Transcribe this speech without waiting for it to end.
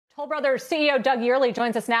Toll Brothers CEO Doug Yearley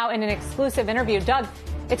joins us now in an exclusive interview. Doug,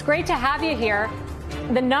 it's great to have you here.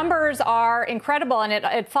 The numbers are incredible, and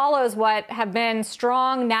it follows what have been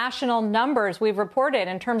strong national numbers we've reported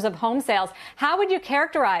in terms of home sales. How would you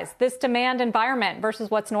characterize this demand environment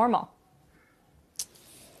versus what's normal?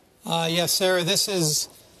 Yes, Sarah,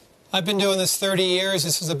 I've been doing this 30 years.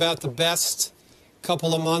 This is about the best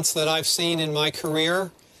couple of months that I've seen in my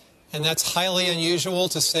career, and that's highly unusual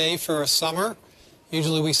to say for a summer.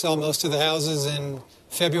 Usually we sell most of the houses in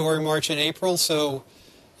February, March, and April, so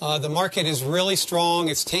the market is really strong.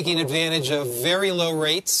 It's taking advantage of very low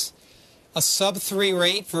rates, a sub-3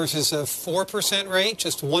 rate versus a 4% rate,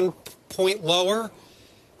 just 1 point lower.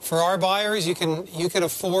 For our buyers, you can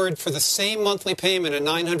afford, for the same monthly payment, a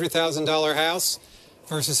 $900,000 house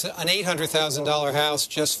versus an $800,000 house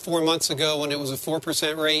just 4 months ago when it was a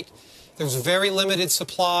 4% rate. There's very limited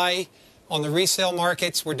supply on the resale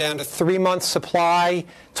markets. We're down to 3 months supply.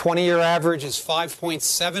 20-year average is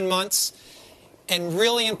 5.7 months. And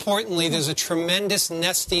really importantly, there's a tremendous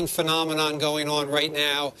nesting phenomenon going on right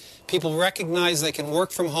now. People recognize they can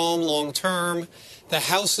work from home long term. The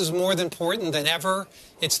house is more important than ever.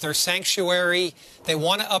 It's their sanctuary. They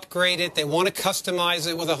want to upgrade it. They want to customize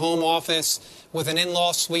it with a home office, with an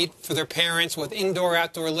in-law suite for their parents, with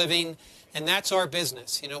indoor-outdoor living. And that's our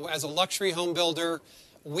business. You know, as a luxury home builder,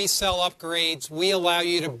 we sell upgrades. We allow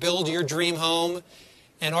you to build your dream home.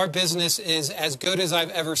 And our business is as good as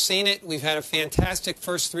I've ever seen it. We've had a fantastic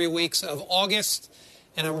first 3 weeks of August,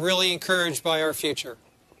 and I'm really encouraged by our future.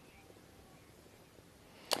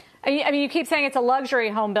 I mean, you keep saying it's a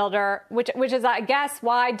luxury home builder, which is, I guess,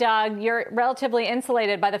 why, Doug, you're relatively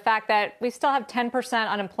insulated by the fact that we still have 10%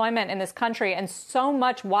 unemployment in this country and so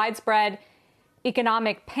much widespread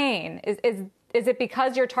economic pain. Is it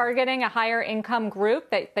because you're targeting a higher income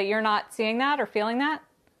group that you're not seeing that or feeling that?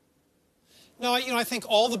 No, I think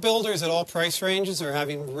all the builders at all price ranges are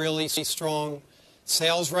having really strong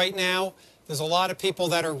sales right now. There's a lot of people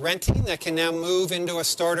that are renting that can now move into a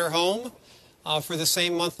starter home for the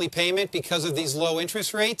same monthly payment because of these low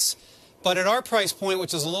interest rates. But at our price point,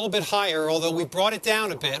 which is a little bit higher, although we brought it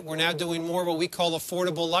down a bit, we're now doing more what we call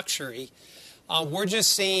affordable luxury. We're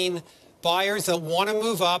just seeing buyers that want to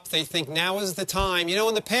move up. They think now is the time. You know,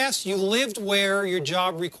 in the past, you lived where your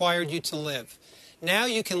job required you to live. Now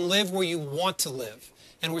you can live where you want to live.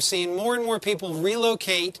 And we're seeing more and more people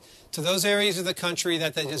relocate to those areas of the country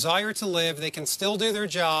that they desire to live. They can still do their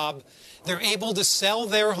job. They're able to sell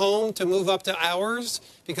their home to move up to ours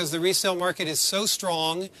because the resale market is so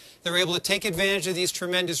strong. They're able to take advantage of these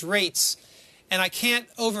tremendous rates. And I can't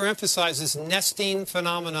overemphasize this nesting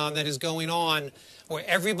phenomenon that is going on where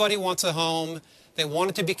everybody wants a home. They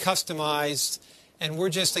want it to be customized. And we're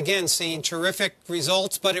just, again, seeing terrific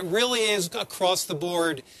results. But it really is across the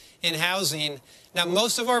board in housing. Now,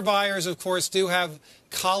 most of our buyers, of course, do have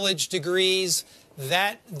college degrees.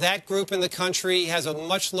 That group in the country has a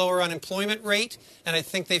much lower unemployment rate. And I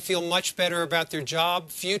think they feel much better about their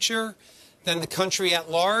job future than the country at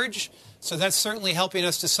large. So that's certainly helping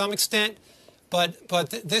us to some extent. But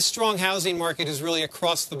this strong housing market is really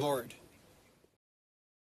across the board.